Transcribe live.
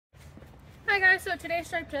Hi guys, so today's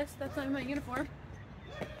stripe test, that's not my uniform,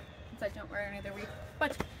 since I don't wear any other week.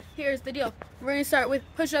 But here's the deal. We're going to start with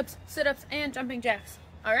push-ups, sit-ups, and jumping jacks.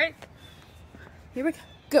 Alright? Here we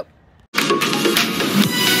go.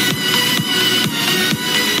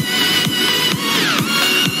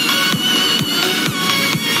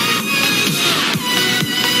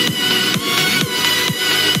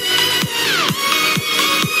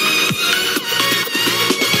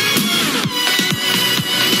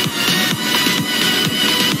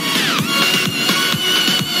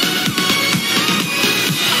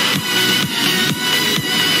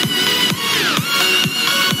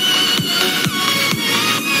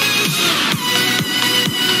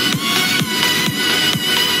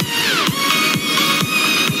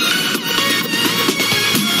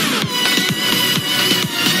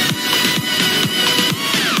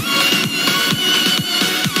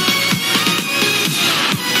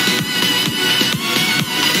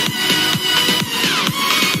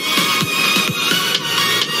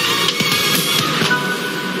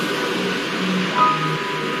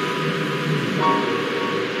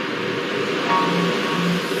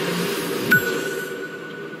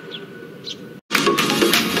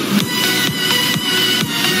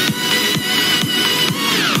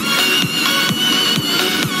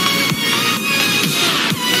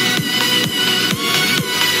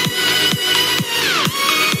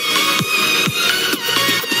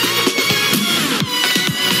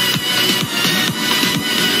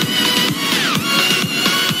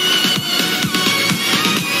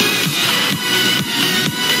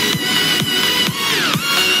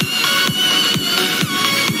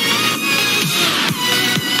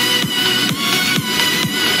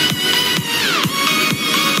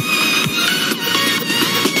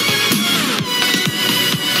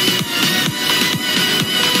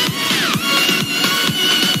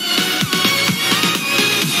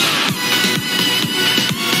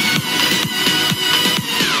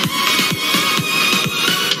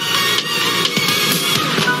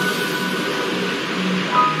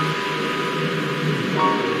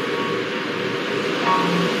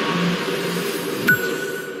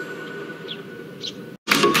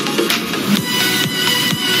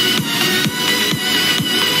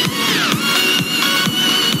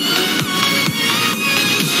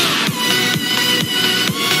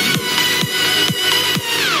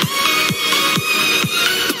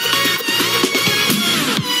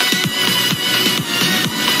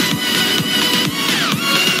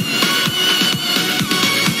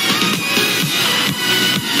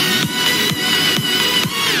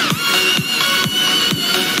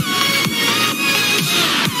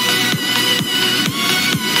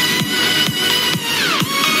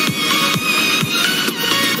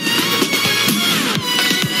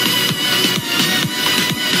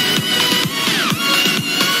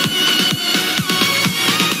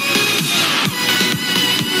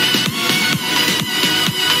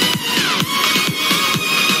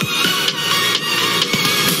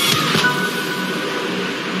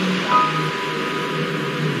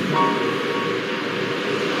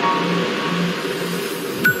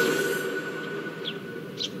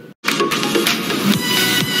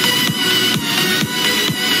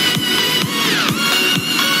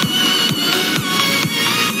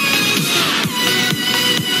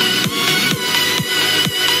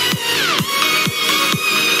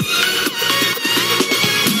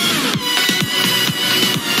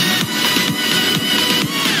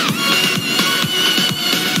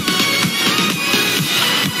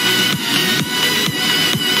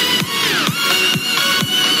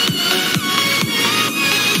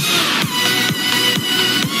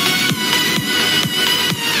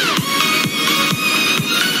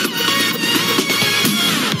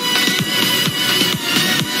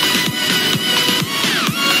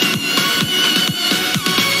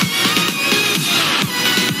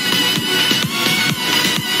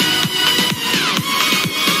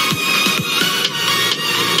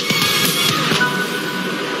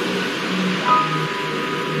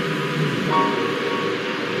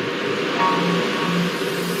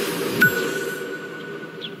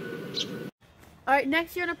 Alright,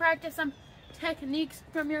 next you're going to practice some techniques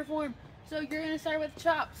from your form. So you're going to start with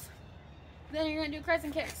chops. Then you're going to do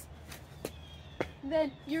crescent kicks.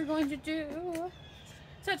 Then you're going to do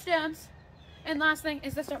touchdowns. And last thing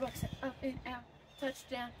is the start block set. Up and out.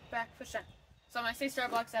 Touchdown, back, push down. So when I say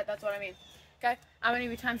start block set, that's what I mean. Okay? I'm going to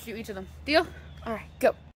give you time to do each of them. Deal? Alright,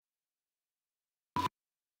 go.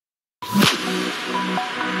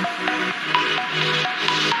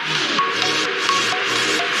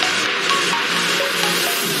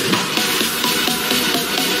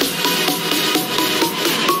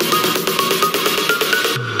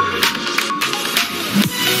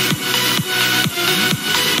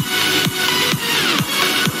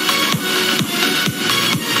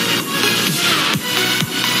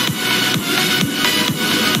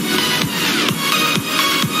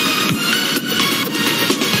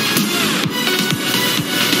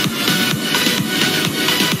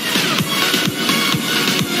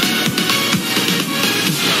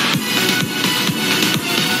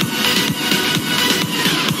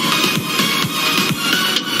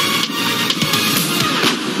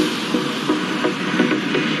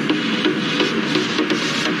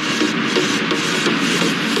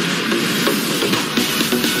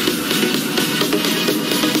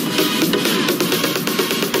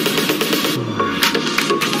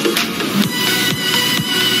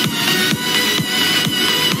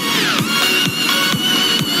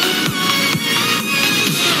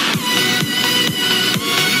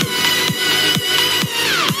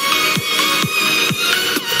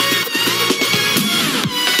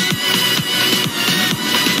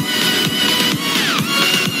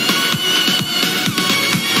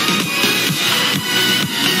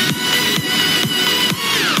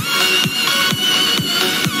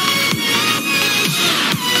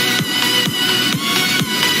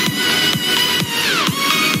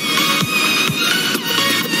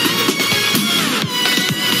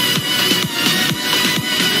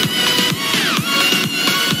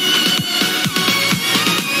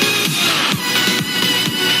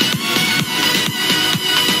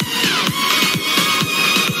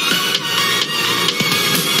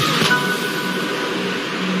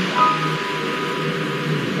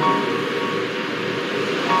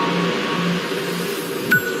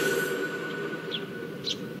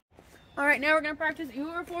 Alright, now we're going to practice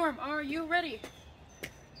your form. Are you ready?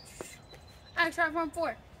 Action form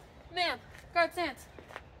 4. Man, guard stance.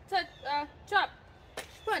 Touch, chop,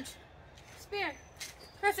 punch, spear,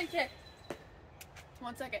 crescent kick.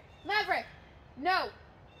 1 second. Maverick. No.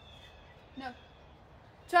 No.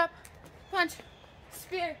 Chop, punch,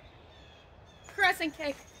 spear, crescent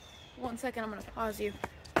kick. 1 second, I'm going to pause you.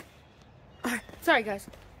 Alright, sorry guys.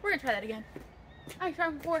 We're going to try that again.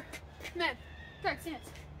 Action 4. Man, guard stance.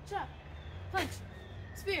 Chop, punch,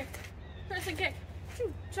 spear, crescent kick.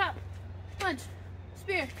 Shoo, chop, punch,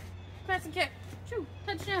 spear, crescent kick. Shoo,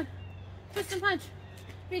 touchdown. Twist and punch.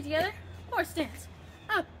 Feet together. Horse stance.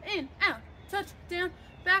 Up, in, out. Touch, down,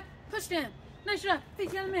 back, push down. Nice job. Feet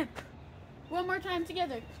together, man. One more time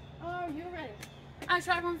together. Are you ready?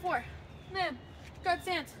 Action from 4. Man, guard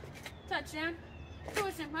stance. Touchdown.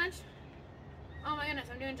 Twist and punch. Oh my goodness,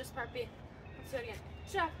 I'm doing just part B. Let's do it again.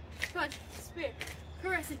 Shove, punch, spear,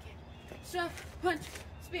 crescent kick. Shove, punch,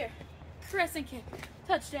 spear, crescent kick.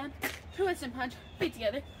 Touchdown. Twist and punch. Feet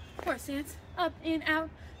together. Horse stance. Up, in, out.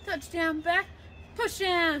 Touchdown, back, push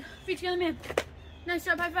down. Feet together, man. Nice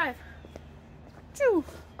job, high five. Choo.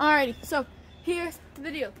 Alrighty, so here's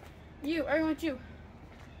the deal. You are going to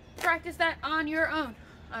practice that on your own.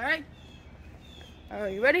 Alright? Are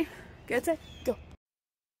you ready? Get set, go.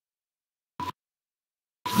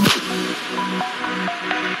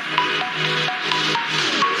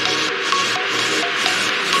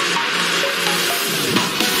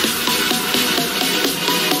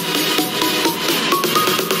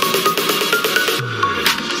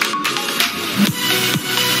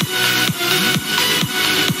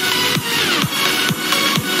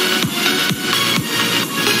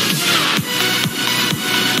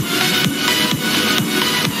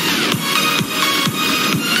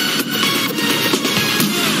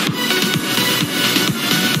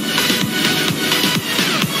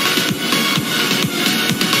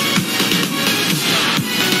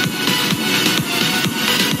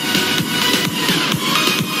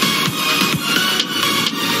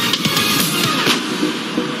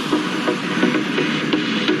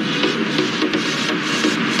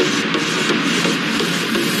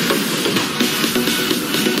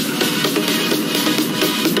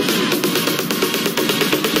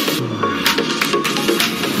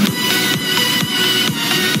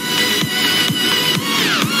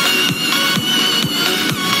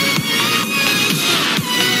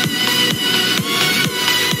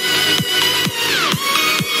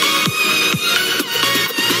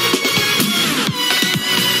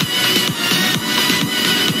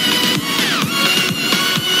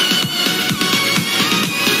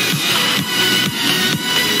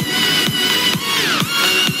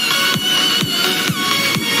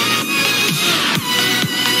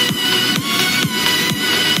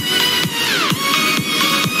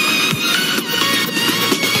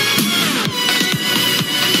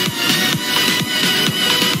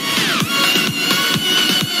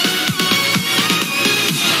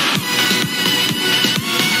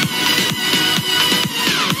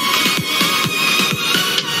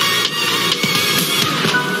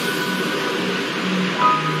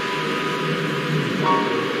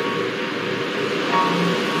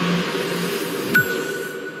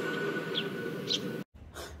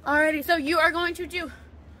 Alrighty, so you are going to do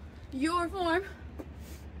your form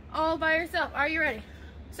all by yourself. Are you ready?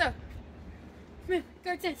 So, come in,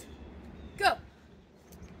 guard stance, go.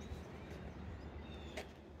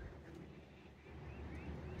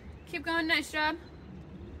 Keep going, nice job.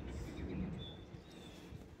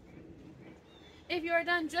 If you are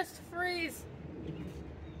done, just freeze.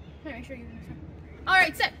 Make sure you're done.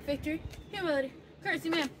 Alright, set, victory, humility, courtesy,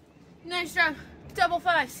 man. Nice job, double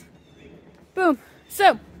fives. Boom.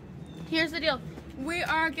 So, here's the deal. We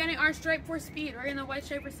are getting our stripe for speed. We're getting the white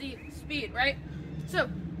stripe for speed, right? So,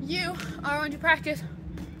 you are going to practice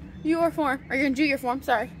your form, or you're going to do your form,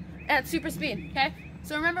 sorry, at super speed, okay?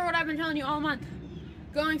 So remember what I've been telling you all month.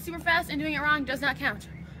 Going super fast and doing it wrong does not count,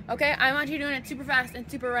 okay? I want you doing it super fast and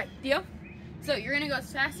super right. Deal? So, you're going to go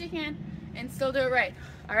as fast as you can and still do it right.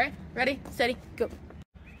 Alright? Ready, steady, go.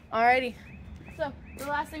 Alrighty. So, the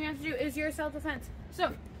last thing you have to do is your self-defense.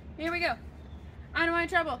 So, here we go. I don't want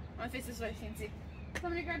trouble. I'm gonna face this way so you can see.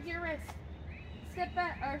 Somebody grabs your wrist. Step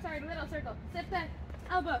back, or sorry, little circle. Step back,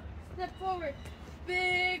 elbow, step forward.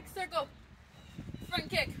 Big circle. Front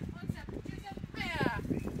kick. 1 step, 2 step,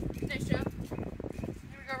 yeah. Nice job. Here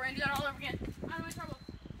we go, we're gonna do that all over again. I don't want trouble.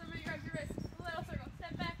 Somebody grabs your wrist. Little circle.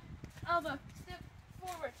 Step back, elbow, step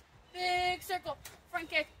forward. Big circle. Front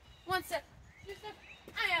kick. 1 step, 2 step,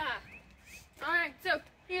 yeah. Alright, so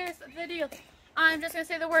here's the deal. I'm just gonna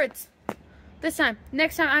say the words. This time.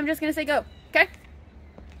 Next time, I'm just going to say go. Okay?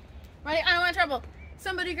 Ready? I don't want trouble.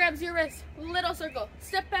 Somebody grabs your wrist. Little circle.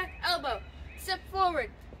 Step back, elbow. Step forward.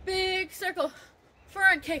 Big circle.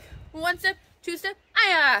 Front kick. 1 step, 2 step.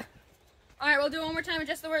 Aya! Alright, we'll do it one more time with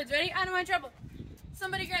just the words. Ready? I don't want trouble.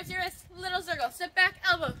 Somebody grabs your wrist. Little circle. Step back,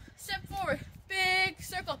 elbow. Step forward. Big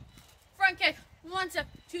circle. Front kick. 1 step,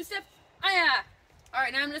 2 step. Aya!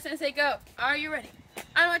 Alright, now I'm just going to say go. Are you ready?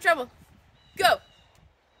 I don't want trouble. Go!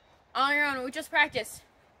 On your own. We just practiced.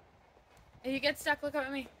 If you get stuck, look up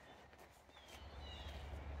at me.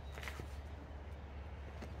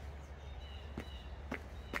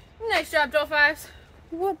 Nice job, Dual Fives.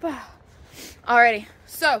 Whoop-a. Alrighty,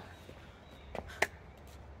 so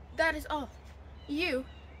that is all.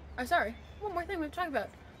 Sorry, one more thing we have to talk about.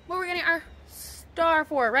 What we're getting our star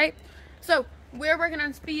for, right? So we're working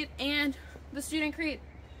on speed and the student creed.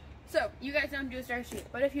 So you guys don't do a star sheet,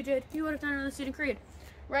 but if you did, you would have done it on the student creed,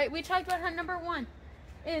 right? We talked about how number 1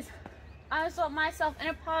 is I assault myself in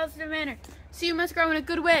a positive manner. So you must grow in a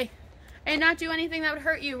good way and not do anything that would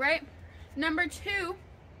hurt you, right? Number 2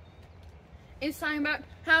 is talking about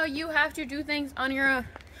how you have to do things on your own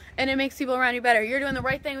and it makes people around you better. You're doing the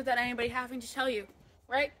right thing without anybody having to tell you,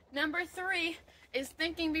 right? Number 3 is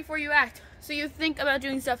thinking before you act. So you think about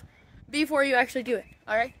doing stuff before you actually do it,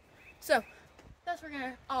 all right? So that's what we're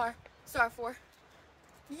gonna our star for.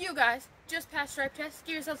 You guys just passed stripe test.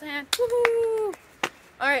 Give yourselves a hand. Woohoo!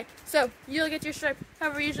 All right, so you'll get your stripe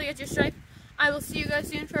however you usually get your stripe. I will see you guys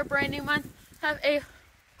soon for a brand new month. Have a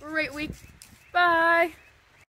great week. Bye.